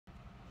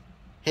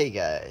Hey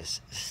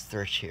guys, it's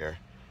Thresh here.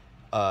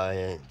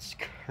 It's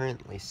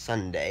currently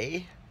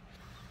Sunday,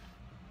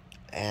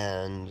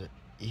 and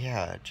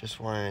yeah,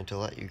 just wanted to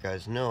let you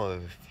guys know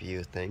of a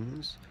few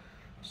things.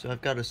 So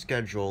I've got a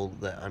schedule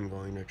that I'm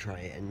going to try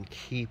and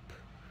keep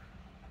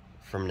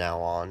from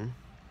now on,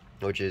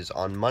 which is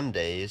on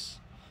Mondays,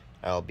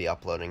 I'll be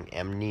uploading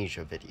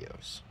Amnesia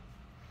videos.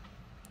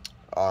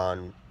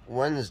 On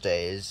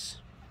Wednesdays,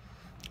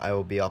 I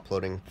will be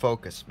uploading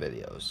Focus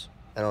videos.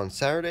 And on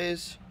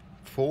Saturdays,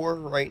 for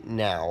right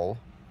now,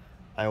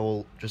 I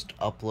will just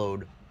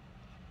upload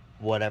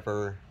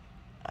whatever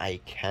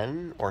I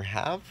can or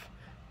have,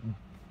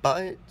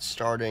 but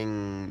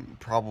starting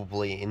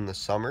probably in the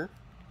summer,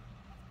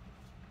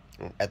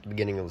 at the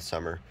beginning of the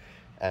summer,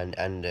 and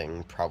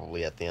ending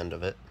probably at the end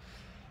of it,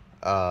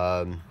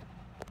 I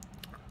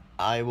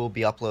will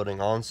be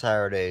uploading on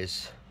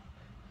Saturdays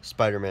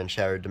Spider-Man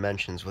Shattered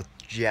Dimensions with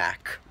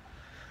Jack,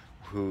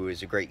 who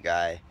is a great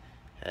guy,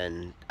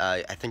 and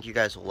I think you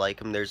guys will like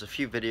him. There's a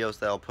few videos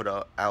that I'll put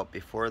out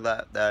before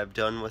that I've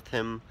done with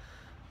him.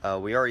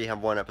 We already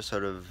have one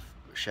episode of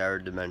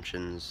Shattered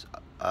Dimensions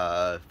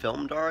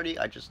filmed already.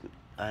 I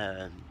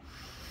had a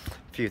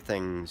few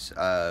things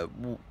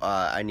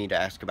I need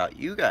to ask about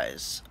you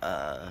guys,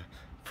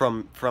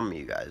 from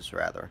you guys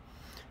rather.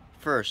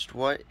 First,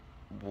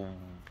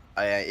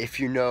 if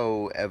you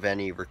know of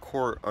any video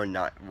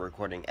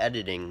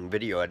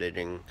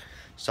editing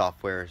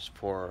softwares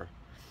for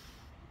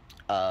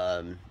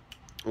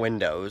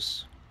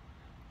Windows,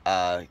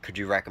 could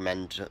you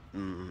recommend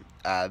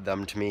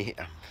them to me?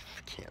 I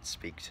can't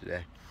speak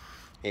today.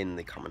 In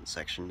the comment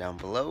section down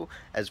below,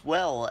 as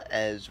well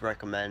as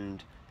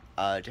recommend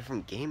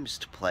different games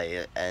to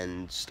play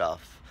and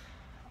stuff.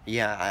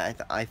 Yeah,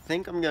 I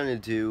think I'm gonna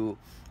do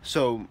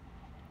so.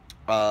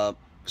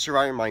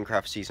 Surviving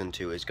Minecraft Season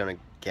 2 is gonna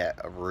get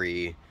a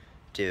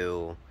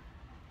redo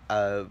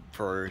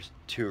for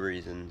two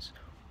reasons.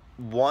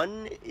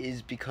 One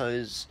is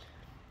because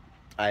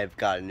I've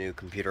got a new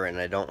computer and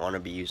I don't want to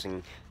be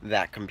using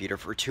that computer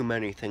for too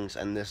many things,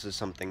 and this is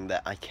something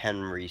that I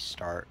can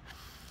restart.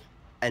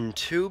 And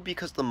two,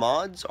 because the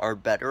mods are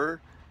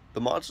better.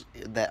 The mods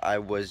that I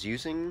was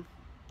using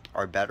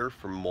are better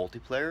for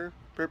multiplayer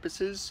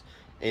purposes,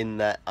 in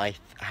that I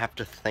have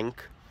to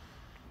think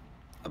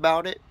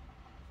about it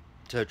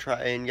to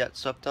try and get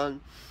stuff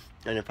done.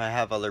 And if I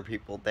have other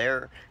people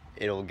there,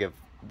 it'll give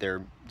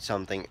there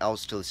something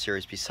else to the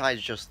series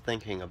besides just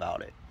thinking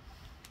about it.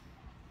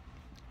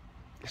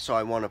 So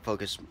I want to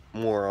focus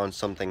more on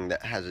something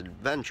that has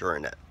adventure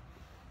in it.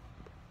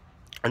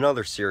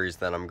 Another series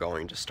that I'm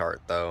going to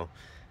start, though,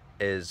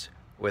 is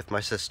with my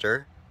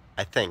sister.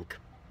 I think.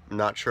 I'm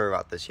not sure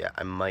about this yet.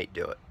 I might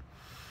do it.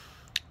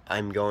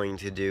 I'm going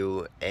to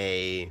do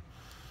a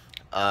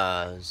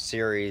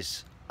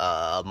series,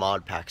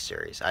 mod pack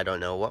series. I don't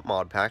know what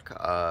mod pack.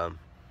 I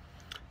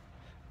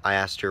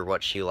asked her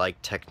what she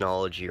liked,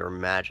 technology or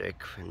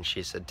magic, and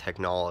she said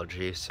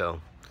technology, so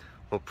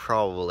we'll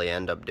probably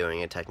end up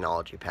doing a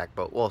technology pack,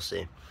 but we'll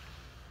see.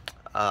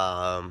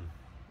 So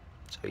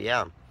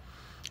yeah,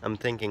 I'm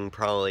thinking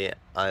probably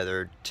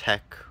either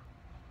Tech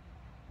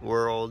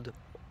World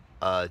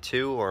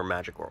 2 or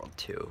Magic World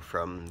 2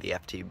 from the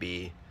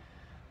FTB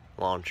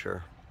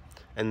launcher.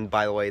 And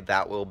by the way,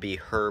 that will be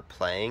her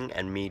playing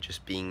and me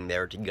just being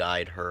there to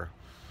guide her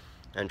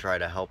and try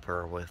to help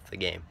her with the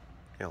game.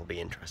 It'll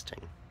be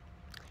interesting.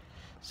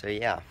 So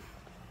yeah,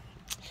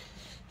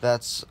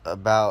 that's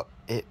about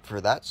it for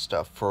that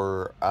stuff.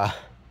 For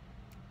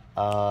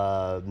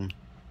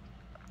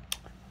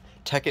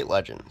Tekkit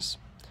Legends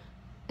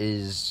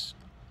is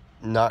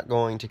not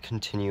going to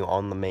continue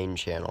on the main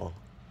channel.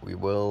 We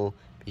will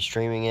be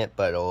streaming it,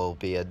 but it'll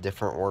be a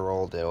different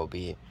world. It'll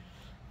be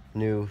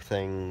new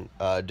thing,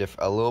 a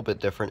little bit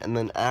different. And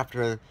then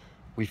after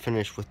we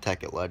finish with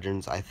Tekkit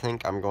Legends, I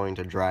think I'm going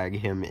to drag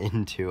him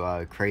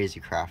into Crazy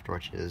Craft,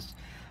 which is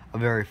a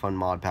very fun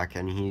mod pack,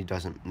 and he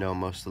doesn't know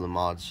most of the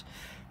mods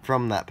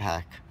from that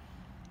pack,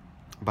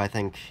 but I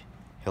think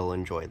he'll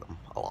enjoy them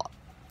a lot,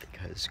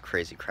 because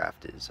Crazy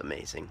Craft is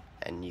amazing,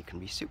 and you can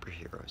be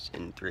superheroes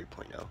in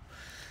 3.0.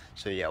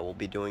 So yeah, we'll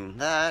be doing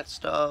that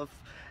stuff,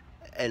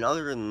 and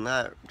other than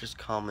that, just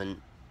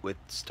comment with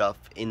stuff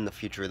in the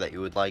future that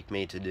you would like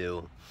me to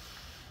do,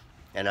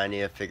 and I need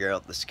to figure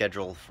out the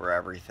schedule for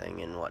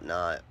everything and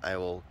whatnot. I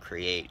will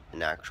create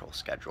an actual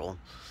schedule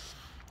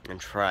and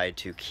try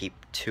to keep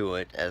to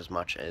it as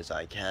much as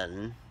I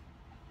can.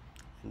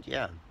 And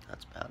yeah,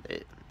 that's about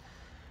it,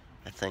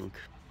 I think.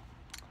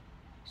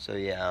 So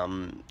yeah,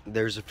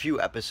 there's a few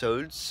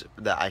episodes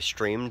that I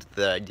streamed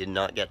that I did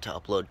not get to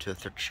upload to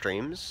Thresh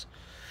Streams,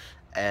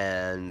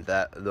 and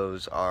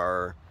those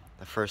are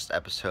the first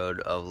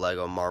episode of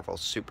Lego Marvel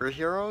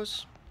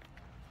Superheroes,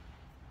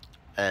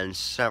 and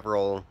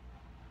several,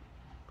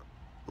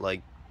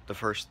 like the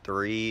first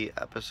 3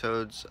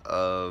 episodes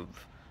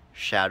of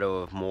Shadow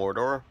of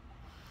Mordor,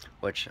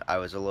 which I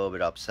was a little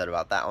bit upset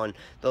about that one.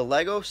 The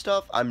Lego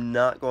stuff, I'm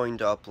not going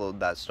to upload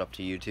that stuff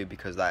to YouTube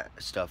because that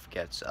stuff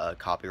gets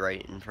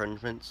copyright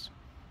infringements.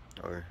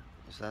 Or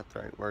is that the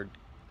right word?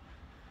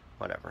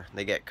 Whatever.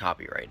 They get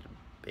copyrighted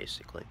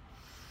basically.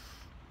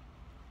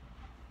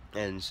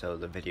 And so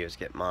the videos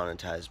get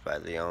monetized by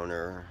the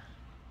owner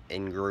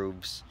in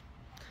groups.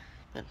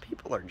 And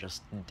people are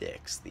just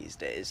dicks these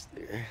days.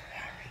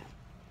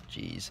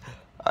 Jeez.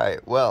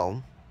 Alright,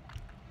 well.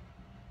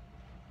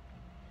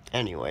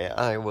 Anyway,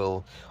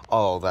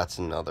 oh, that's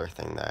another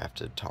thing that I have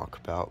to talk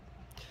about.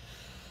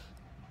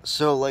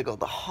 So, Lego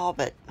The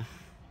Hobbit,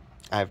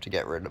 I have to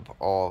get rid of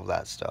all of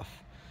that stuff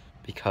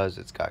because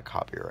it's got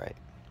copyright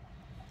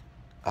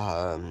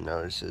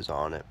notices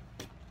on it.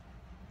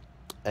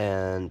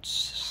 And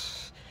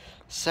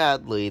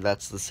sadly,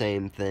 that's the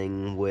same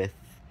thing with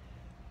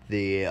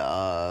the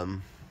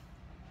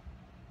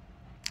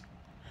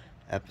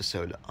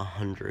episode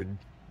 100,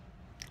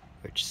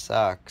 which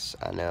sucks,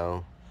 I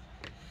know,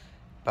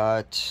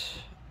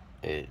 but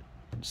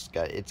it's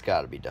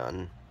got to be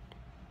done.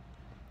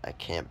 I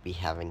can't be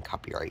having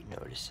copyright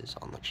notices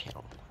on the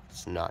channel.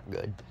 It's not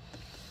good.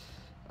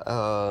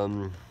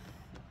 I'm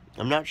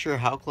not sure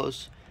how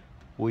close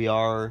we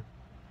are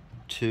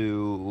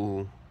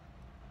to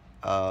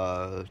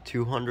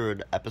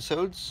 200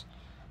 episodes,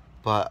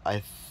 but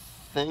I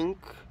think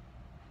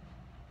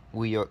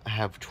we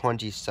have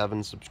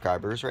 27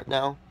 subscribers right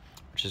now,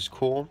 which is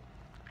cool.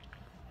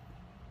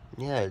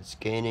 Yeah, it's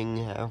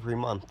gaining every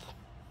month.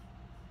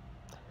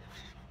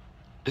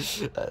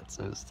 That's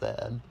so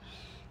sad.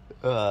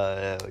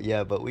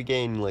 Yeah, but we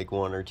gain like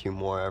 1 or 2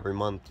 more every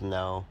month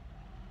now.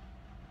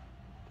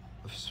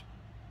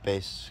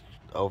 Space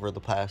over the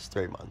past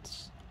 3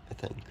 months, I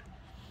think.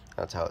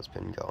 That's how it's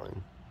been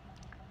going.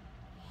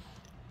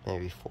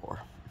 Maybe 4.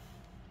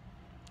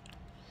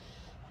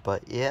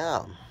 But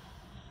yeah.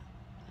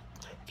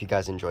 If you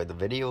guys enjoyed the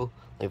video,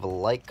 leave a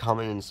like,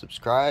 comment, and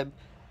subscribe.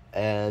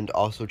 And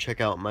also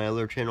check out my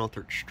other channel,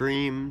 Third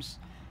Streams.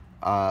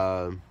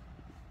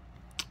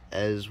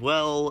 As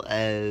well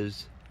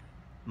as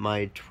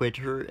my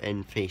Twitter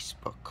and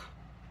Facebook.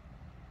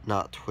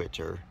 Not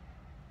Twitter.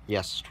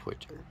 Yes,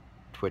 Twitter.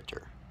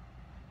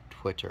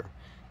 Twitter.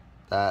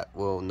 That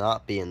will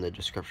not be in the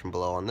description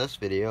below on this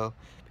video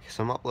because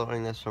I'm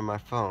uploading this from my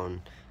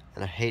phone,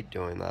 and I hate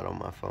doing that on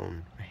my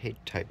phone. I hate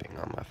typing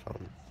on my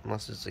phone,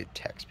 unless it's a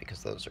text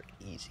because those are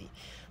easy.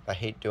 I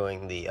hate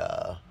doing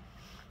the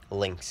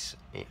links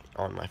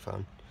on my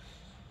phone.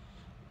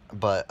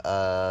 But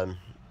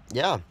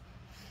yeah,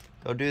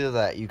 go do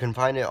that. You can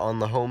find it on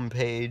the home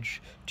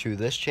page to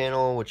this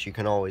channel, which you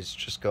can always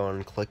just go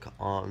and click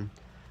on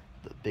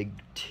the big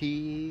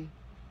T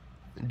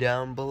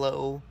down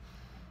below,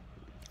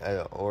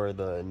 or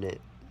the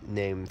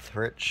name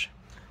Thritch,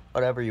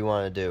 whatever you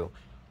want to do.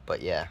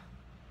 But yeah,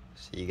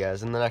 see you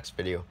guys in the next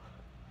video.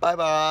 Bye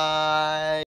bye.